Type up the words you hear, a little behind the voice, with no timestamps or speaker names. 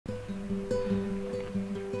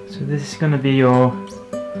So this is going to be your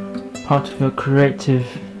part of your creative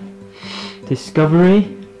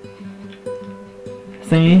discovery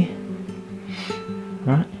thingy,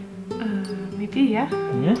 right? Maybe, yeah.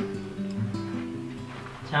 Yeah.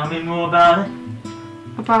 Tell me more about it.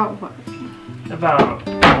 About what?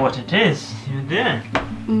 About what it is you're doing.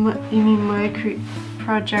 What, you mean my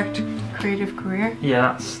project creative career?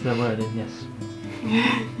 Yeah, that's the word, yes.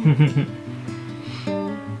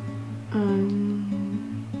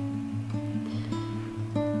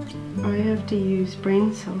 I have to use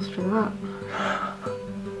brain cells for that.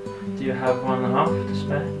 Do you have 1.5 to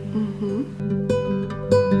spare?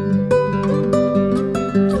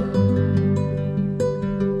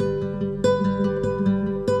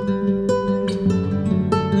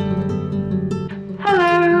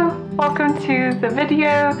 Hello! Welcome to the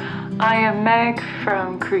video. I am Meg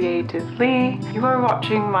from Creatively. You are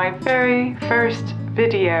watching my very first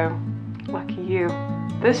video. Lucky you.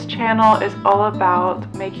 This channel is all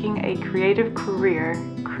about making a creative career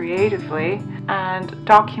creatively and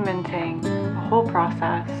documenting the whole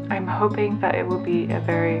process. I'm hoping that it will be a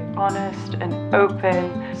very honest and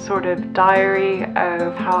open sort of diary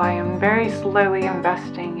of how I am very slowly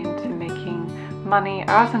investing into making money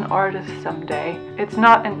as an artist someday. It's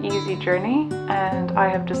not an easy journey, and I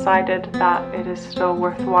have decided that it is still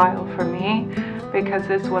worthwhile for me because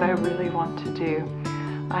it's what I really want to do.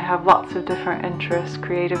 I have lots of different interests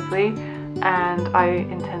creatively, and I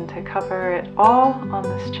intend to cover it all on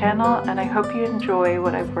this channel, and I hope you enjoy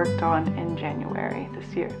what I've worked on in January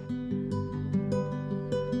this year.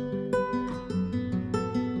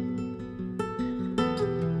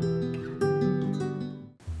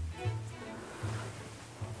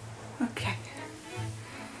 Okay.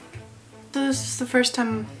 So this is the first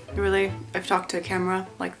time really I've talked to a camera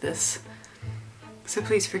like this, so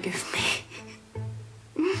please forgive me.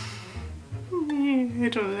 I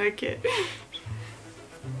don't like it.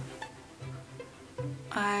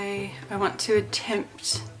 I want to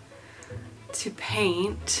attempt to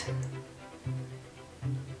paint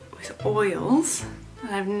with oils.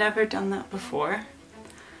 I've never done that before.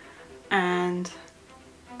 And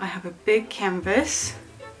I have a big canvas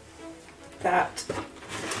that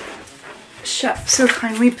Chef so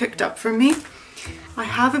kindly picked up for me. I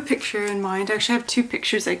have a picture in mind. Actually, I have two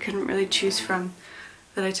pictures I couldn't really choose from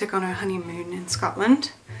that I took on our honeymoon in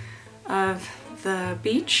Scotland of the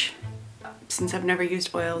beach. Since I've never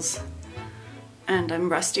used oils and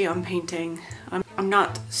I'm rusty on painting, I'm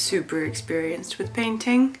not super experienced with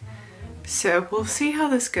painting, so we'll see how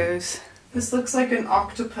this goes. This looks like an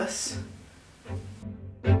octopus.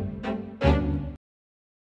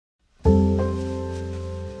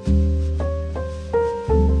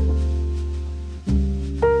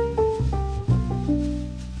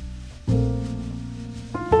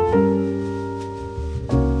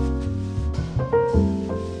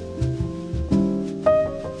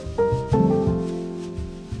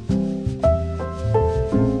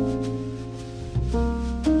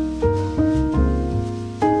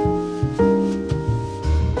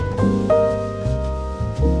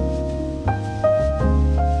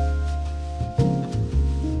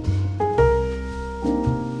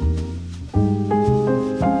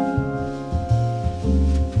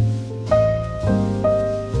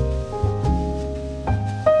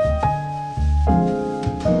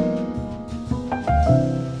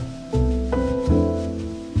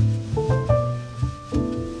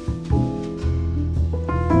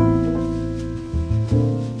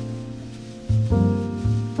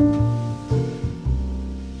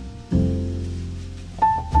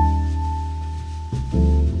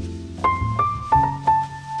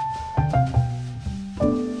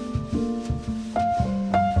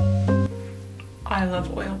 I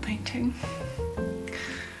love oil painting.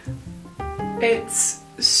 It's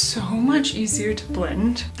so much easier to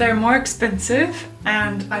blend. They're more expensive,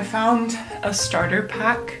 and I found a starter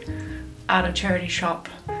pack at a charity shop.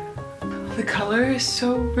 The color is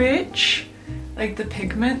so rich, like the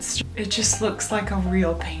pigments, it just looks like a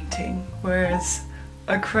real painting, whereas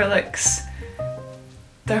acrylics,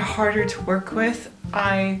 they're harder to work with.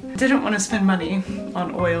 I didn't want to spend money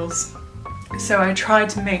on oils, so I tried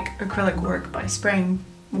to make acrylic work by spraying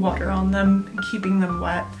water on them and keeping them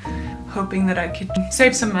wet, hoping that I could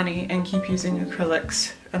save some money and keep using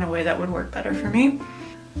acrylics in a way that would work better for me.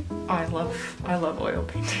 I love oil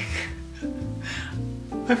painting.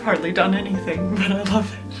 I've hardly done anything, but I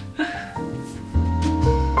love it.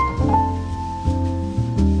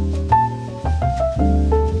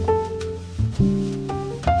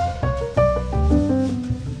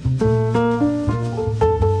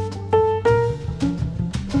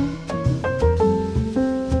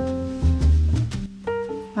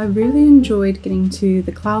 I really enjoyed getting to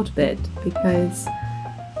the cloud bit because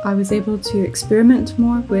I was able to experiment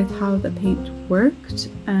more with how the paint worked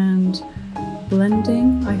and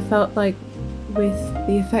blending. I felt like with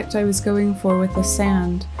the effect I was going for with the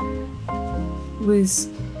sand was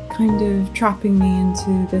kind of trapping me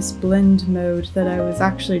into this blend mode that I was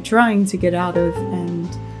actually trying to get out of, and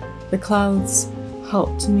the clouds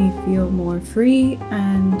helped me feel more free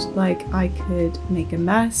and like I could make a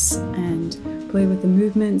mess and play with the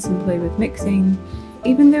movements and play with mixing.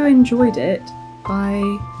 Even though I enjoyed it, I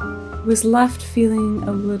was left feeling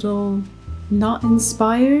a little not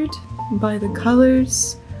inspired by the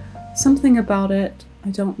colors. Something about it,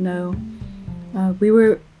 I don't know. We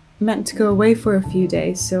were meant to go away for a few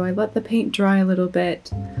days, so I let the paint dry a little bit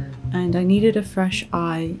and I needed a fresh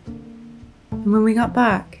eye. And when we got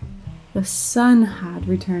back, the sun had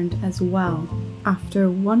returned as well after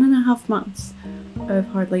 1.5 months of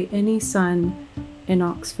hardly any sun in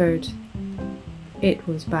Oxford. It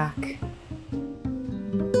was back.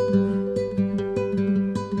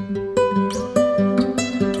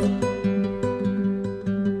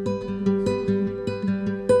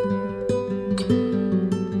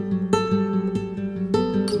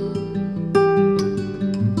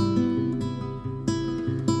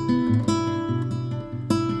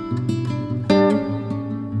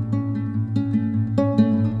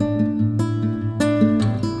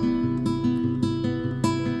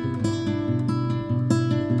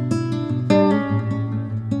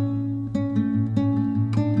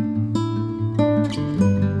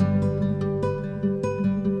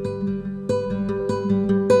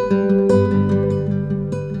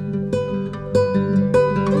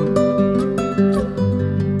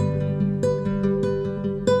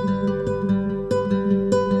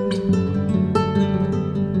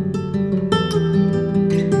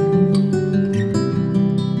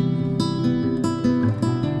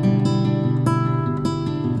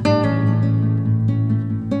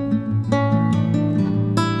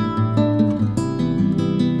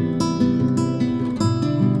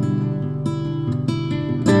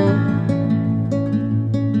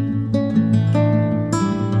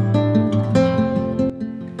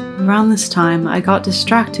 Around this time, I got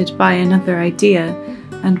distracted by another idea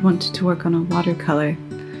and wanted to work on a watercolour.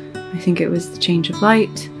 I think it was the change of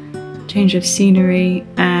light, change of scenery,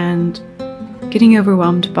 and getting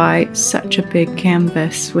overwhelmed by such a big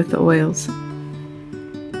canvas with the oils.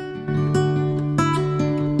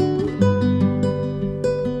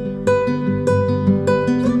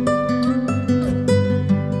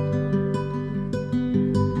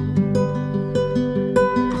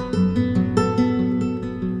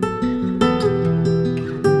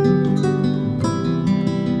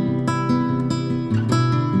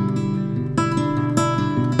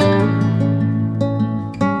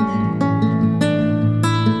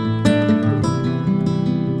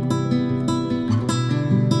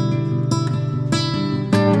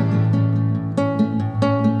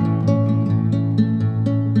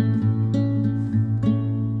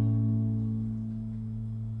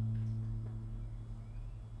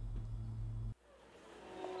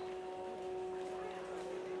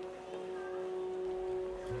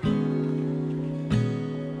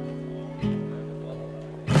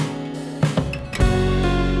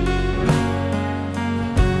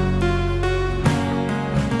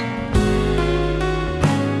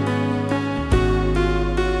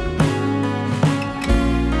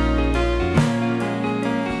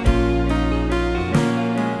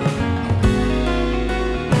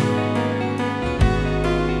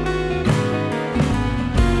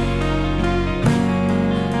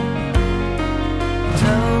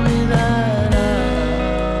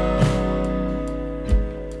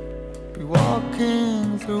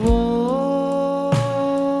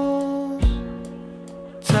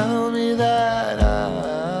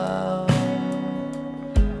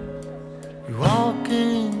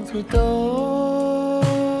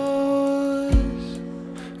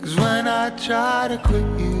 Try to quit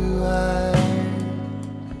you, I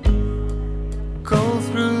go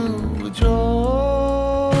through withdrawals.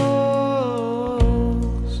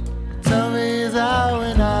 Tell me that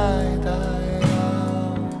when I die,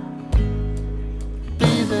 I'll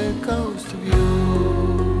be the ghost of you.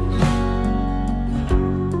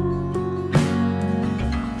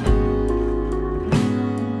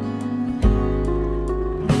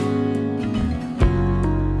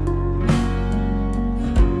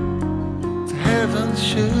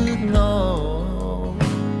 Should know.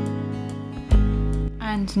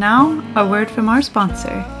 And now, a word from our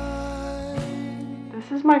sponsor.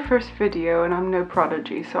 This is my first video and I'm no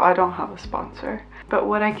prodigy, so I don't have a sponsor. But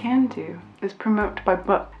what I can do is promote my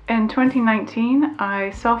book. In 2019, I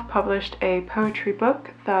self-published a poetry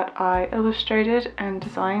book that I illustrated and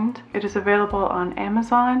designed. It is available on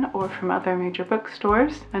Amazon or from other major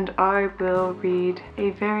bookstores, and I will read a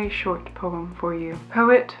very short poem for you.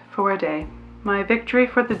 Poet for a Day. My victory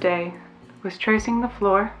for the day was tracing the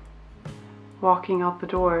floor, walking out the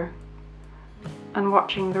door, and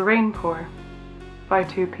watching the rain pour by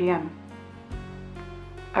 2 p.m.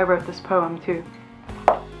 I wrote this poem too.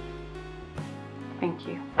 Thank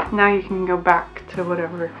you. Now you can go back to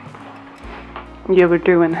whatever you were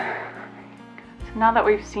doing. So now that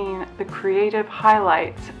we've seen the creative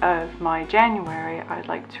highlights of my January, I'd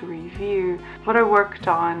like to review what I worked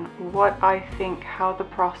on, what I think, how the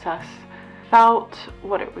process felt,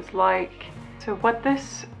 what it was like. So what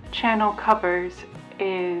this channel covers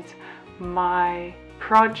is my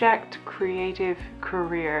project creative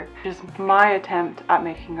career, which is my attempt at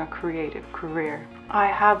making a creative career. I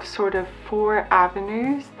have sort of 4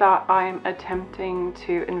 avenues that I'm attempting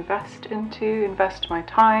to invest my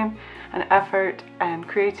time and effort and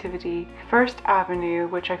creativity. First avenue,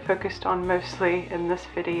 which I focused on mostly in this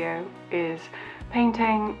video, is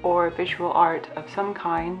painting or visual art of some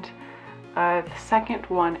kind. The second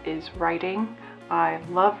one is writing. I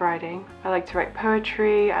love writing. I like to write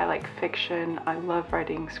poetry, I like fiction, I love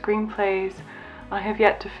writing screenplays. I have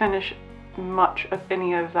yet to finish much of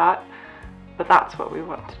any of that, but that's what we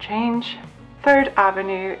want to change. Third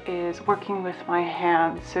avenue is working with my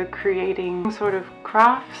hands, so creating sort of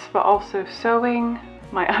crafts, but also sewing.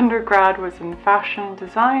 My undergrad was in fashion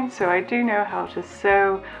design, so I do know how to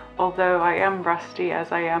sew, although I am rusty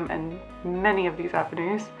as I am in many of these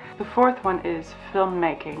avenues. The fourth one is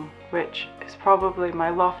filmmaking, which is probably my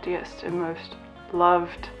loftiest and most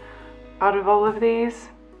loved out of all of these.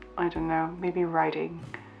 I don't know, maybe writing.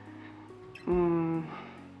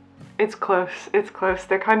 It's close,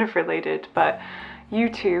 they're kind of related, but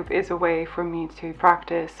YouTube is a way for me to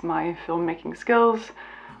practice my filmmaking skills,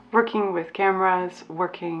 working with cameras,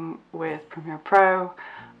 working with Premiere Pro,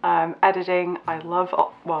 editing. I love,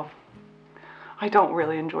 well, I don't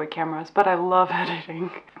really enjoy cameras, but I love editing.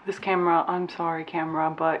 This camera, I'm sorry camera,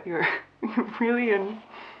 but you're really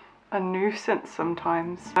a nuisance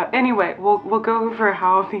sometimes. Anyway, we'll go over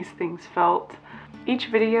how these things felt. Each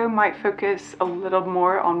video might focus a little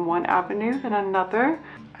more on one avenue than another.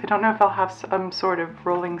 I don't know if I'll have some sort of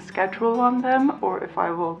rolling schedule on them, or if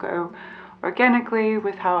I will go organically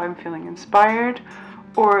with how I'm feeling inspired,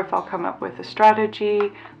 or if I'll come up with a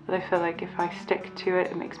strategy that I feel like if I stick to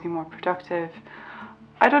it, it makes me more productive.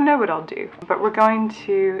 I don't know what I'll do, but we're going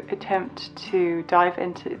to attempt to dive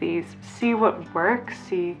into these, see what works,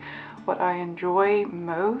 see what I enjoy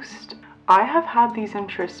most. I have had these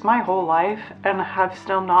interests my whole life and have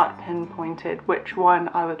still not pinpointed which one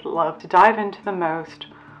I would love to dive into the most,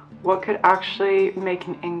 what could actually make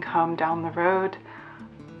an income down the road.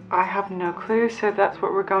 I have no clue, so that's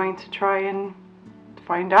what we're going to try and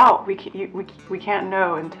find out. We can't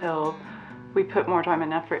know until we put more time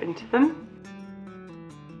and effort into them.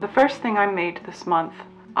 The first thing I made this month,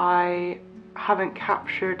 I haven't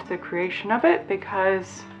captured the creation of it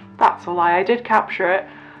because that's a lie. I did capture it,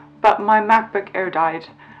 but my MacBook Air died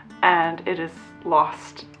and it has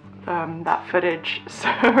lost that footage.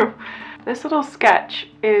 So this little sketch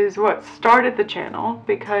is what started the channel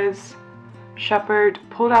because Shepard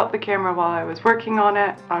pulled out the camera while I was working on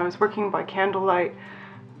it. I was working by candlelight,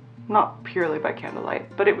 not purely by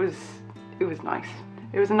candlelight, but it was nice.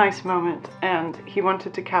 It was a nice moment and he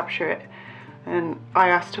wanted to capture it. And I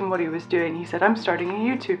asked him what he was doing. He said, I'm starting a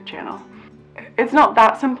YouTube channel. It's not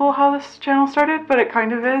that simple how this channel started, but it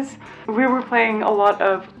kind of is. We were playing a lot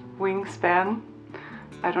of Wingspan.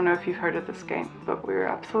 I don't know if you've heard of this game, but we were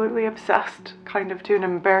absolutely obsessed, kind of to an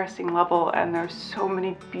embarrassing level, and there's so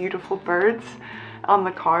many beautiful birds on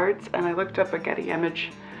the cards, and I looked up a Getty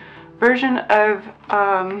image version of,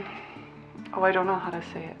 oh, I don't know how to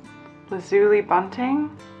say it, lazuli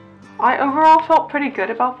bunting. I overall felt pretty good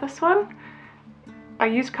about this one. I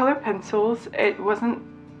used color pencils. It wasn't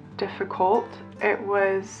difficult. It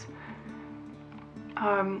was,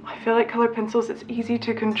 I feel like color pencils, it's easy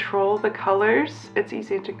to control the colors. It's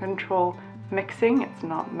easy to control mixing. It's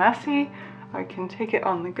not messy. I can take it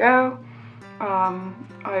on the go.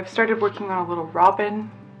 I've started working on a little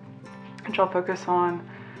robin, which I'll focus on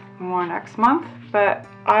more next month, but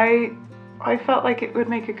I felt like it would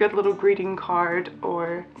make a good little greeting card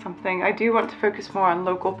or something. I do want to focus more on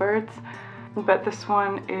local birds, but this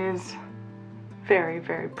one is very,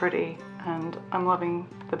 very pretty and I'm loving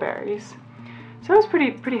the berries. So I was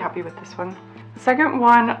pretty happy with this one. The second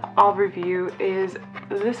one I'll review is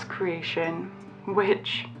this creation,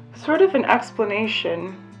 which sort of an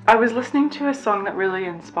explanation I was listening to a song that really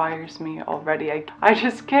inspires me already. I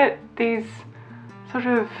just get these sort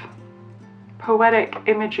of poetic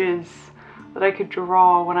images that I could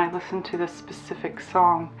draw when I listen to this specific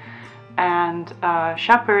song. And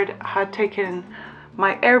Shepard had taken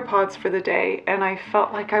my AirPods for the day and I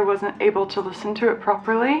felt like I wasn't able to listen to it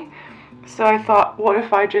properly. So I thought, what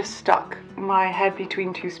if I just stuck my head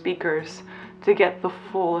between two speakers to get the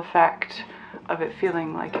full effect of it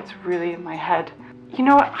feeling like it's really in my head. You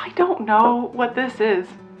know what? I don't know what this is.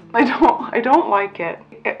 I don't like it.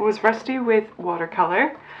 It was rusty with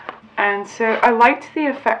watercolor, and so I liked the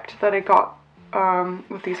effect that I got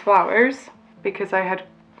with these flowers because I had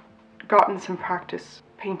gotten some practice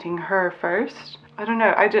painting her first. I don't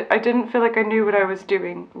know, I didn't feel like I knew what I was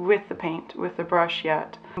doing with the paint, with the brush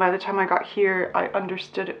yet. By the time I got here, I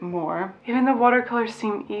understood it more. Even though watercolors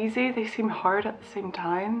seem easy, they seem hard at the same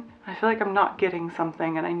time. I feel like I'm not getting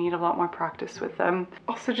something and I need a lot more practice with them.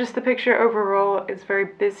 Also, just the picture overall is very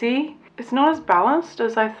busy. It's not as balanced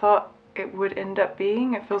as I thought it would end up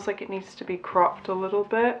being. It feels like it needs to be cropped a little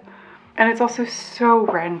bit. And it's also so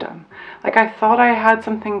random. Like, I thought I had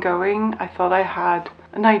something going. I thought I had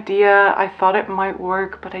an idea. I thought it might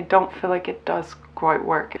work, but I don't feel like it does quite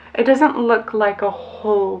work. It doesn't look like a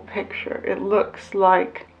whole picture. It looks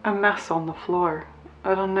like a mess on the floor.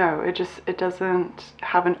 I don't know. It doesn't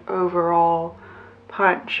have an overall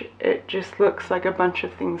punch. It just looks like a bunch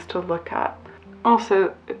of things to look at.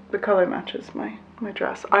 Also, the color matches my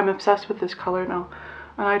dress. I'm obsessed with this color now,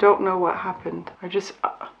 and I don't know what happened.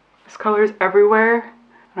 This color is everywhere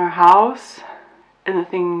in our house, and the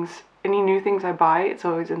things, any new things I buy, it's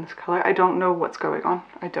always in this color. I don't know what's going on.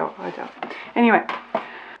 I don't. Anyway,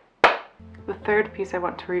 the third piece I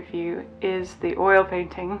want to review is the oil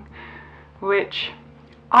painting, which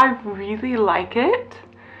I really like it.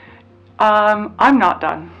 I'm not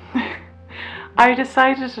done. I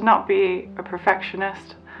decided to not be a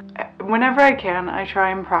perfectionist. Whenever I can, I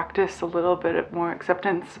try and practice a little bit more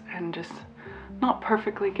acceptance and just not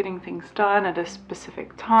perfectly getting things done at a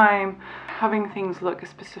specific time, having things look a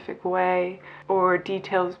specific way, or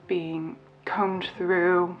details being combed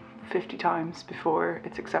through 50 times before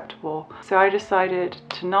it's acceptable. So I decided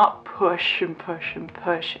to not push and push and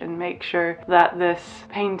push and make sure that this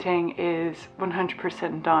painting is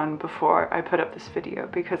 100% done before I put up this video,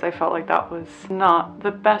 because I felt like that was not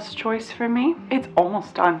the best choice for me. It's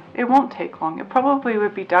almost done. It won't take long. It probably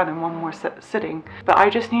would be done in one more sitting, but I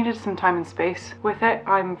just needed some time and space with it.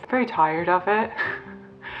 I'm very tired of it.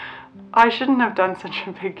 I shouldn't have done such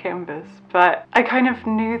a big canvas, but I kind of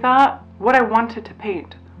knew that what I wanted to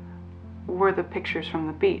paint were the pictures from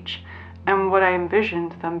the beach, and what I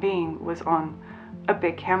envisioned them being was on a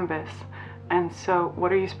big canvas. And so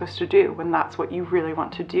what are you supposed to do when that's what you really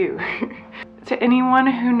want to do? To anyone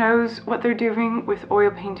who knows what they're doing with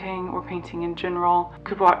oil painting or painting in general,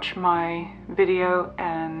 could watch my video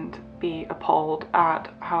and be appalled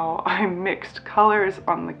at how I mixed colors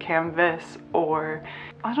on the canvas, or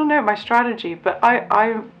I don't know, my strategy. But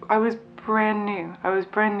I was brand new. I was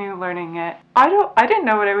brand new learning it. I didn't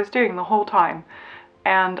know what I was doing the whole time,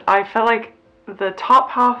 and I felt like the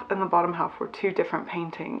top half and the bottom half were two different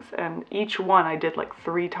paintings, and each one I did like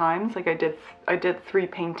 3 times. Like I did 3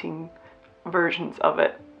 painting versions of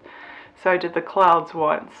it. So I did the clouds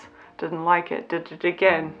once, didn't like it, did it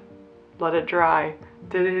again, let it dry,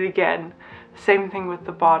 did it again. Same thing with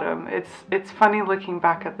the bottom. It's funny looking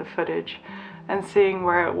back at the footage and seeing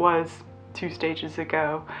where it was 2 stages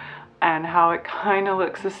ago, and how it kind of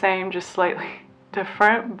looks the same, just slightly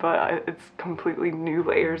different, but it's completely new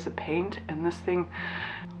layers of paint. And this thing,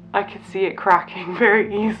 I could see it cracking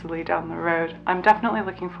very easily down the road. I'm definitely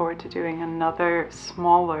looking forward to doing another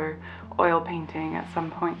smaller oil painting at some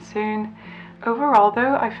point soon. Overall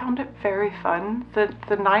though, I found it very fun.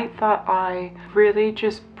 The night that I really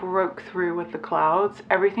just broke through with the clouds,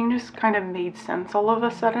 everything just kind of made sense all of a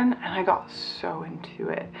sudden, and I got so into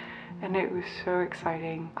it. And it was so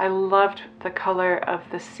exciting. I loved the color of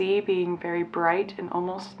the sea being very bright and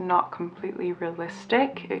almost not completely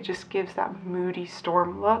realistic. It just gives that moody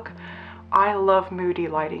storm look. I love moody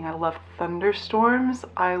lighting. I love thunderstorms.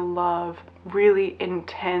 I love really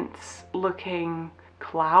intense looking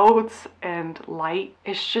clouds and light.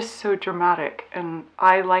 It's just so dramatic, and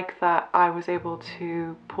I like that I was able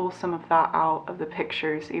to pull some of that out of the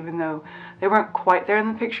pictures. Even though they weren't quite there in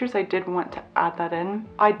the pictures, I did want to add that in.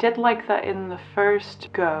 I did like that in the first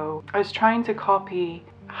go, I was trying to copy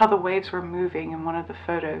how the waves were moving in one of the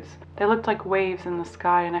photos. They looked like waves in the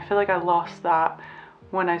sky, and I feel like I lost that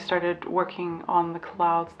when I started working on the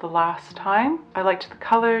clouds the last time. I liked the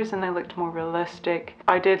colors and they looked more realistic.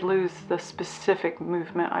 I did lose the specific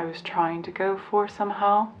movement I was trying to go for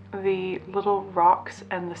somehow. The little rocks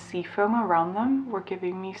and the sea foam around them were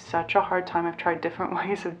giving me such a hard time. I've tried different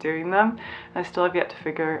ways of doing them and I still have yet to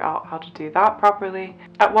figure out how to do that properly.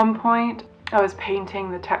 At one point, I was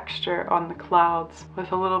painting the texture on the clouds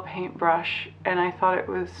with a little paintbrush and I thought it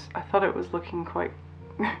was looking quite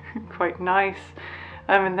quite nice.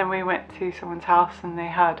 And then we went to someone's house and they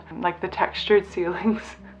had like the textured ceilings.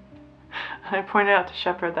 And I pointed out to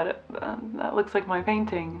Shepard that that looks like my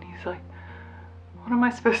painting, and he's like, what am I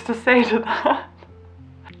supposed to say to that?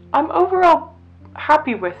 I'm overall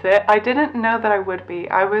happy with it. I didn't know that I would be.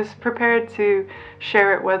 I was prepared to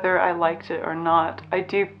share it whether I liked it or not. I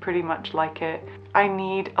do pretty much like it. I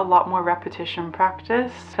need a lot more repetition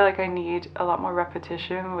practice. I feel like I need a lot more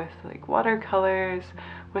repetition with like watercolors,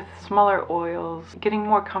 with smaller oils, getting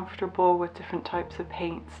more comfortable with different types of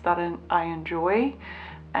paints that I enjoy,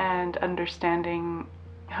 and understanding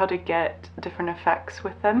how to get different effects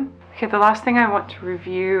with them. Okay, the last thing I want to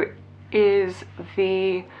review is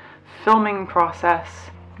the filming process.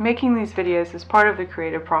 Making these videos is part of the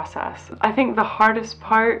creative process. I think the hardest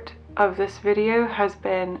part of this video has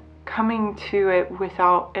been coming to it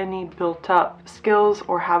without any built-up skills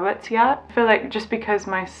or habits yet. I feel like just because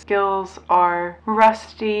my skills are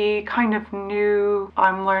rusty, kind of new,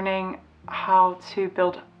 I'm learning how to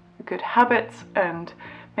build good habits and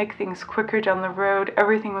make things quicker down the road.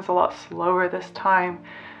 Everything was a lot slower this time.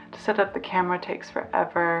 To set up the camera takes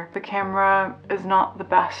forever. The camera is not the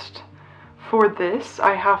best for this.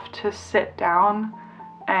 I have to sit down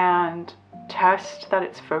and test that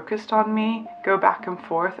it's focused on me, go back and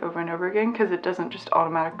forth over and over again, because it doesn't just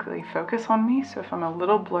automatically focus on me. So if I'm a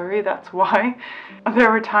little blurry, that's why.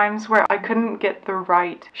 There were times where I couldn't get the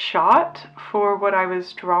right shot for what I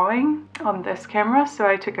was drawing on this camera, so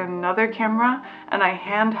I took another camera and I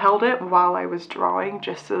handheld it while I was drawing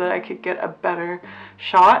just so that I could get a better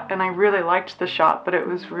shot. And I really liked the shot, but it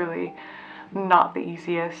was really not the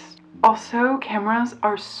easiest. Also, cameras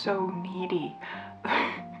are so needy.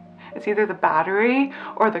 It's either the battery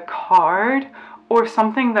or the card or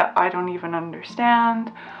something that I don't even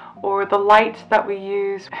understand, or the light that we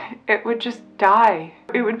use. It would just die.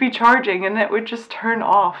 It would be charging and it would just turn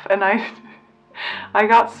off, and I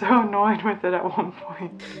got so annoyed with it at one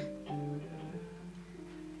point.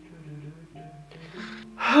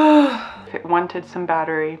 If it wanted some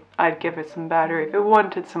battery, I'd give it some battery. If it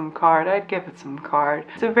wanted some card, I'd give it some card.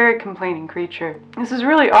 It's a very complaining creature. This is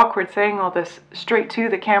really awkward saying all this straight to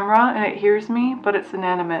the camera and it hears me, but it's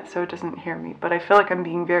inanimate so it doesn't hear me. But I feel like I'm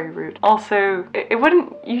being very rude. Also, it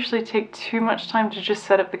wouldn't usually take too much time to just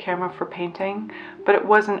set up the camera for painting, but it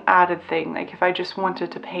was an added thing. Like if I just wanted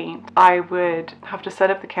to paint, I would have to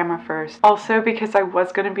set up the camera first. Also, because I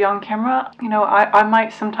was going to be on camera, you know, I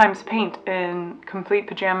might sometimes paint in complete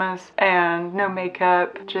pajamas and no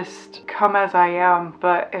makeup, just come as I am.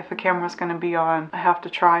 But if a camera's going to be on, I have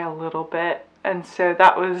to try a little bit. And so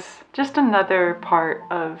that was just another part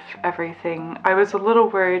of everything. I was a little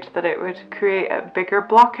worried that it would create a bigger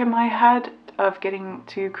block in my head of getting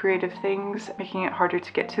to creative things, making it harder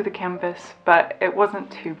to get to the canvas, but it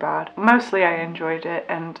wasn't too bad. Mostly I enjoyed it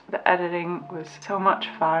and the editing was so much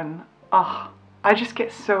fun. Oh, I just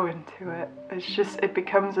get so into it. It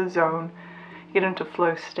becomes a zone. You get into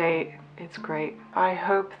flow state. It's great. I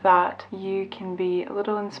hope that you can be a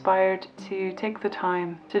little inspired to take the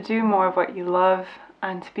time to do more of what you love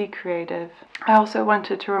and to be creative. I also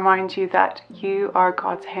wanted to remind you that you are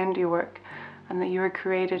God's handiwork and that you were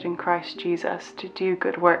created in Christ Jesus to do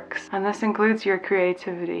good works. And this includes your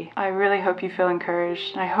creativity. I really hope you feel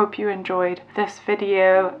encouraged. I hope you enjoyed this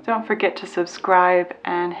video. Don't forget to subscribe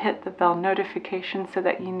and hit the bell notification so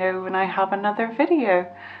that you know when I have another video.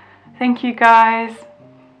 Thank you guys.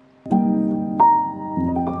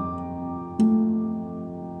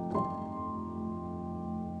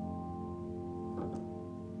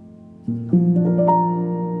 Thank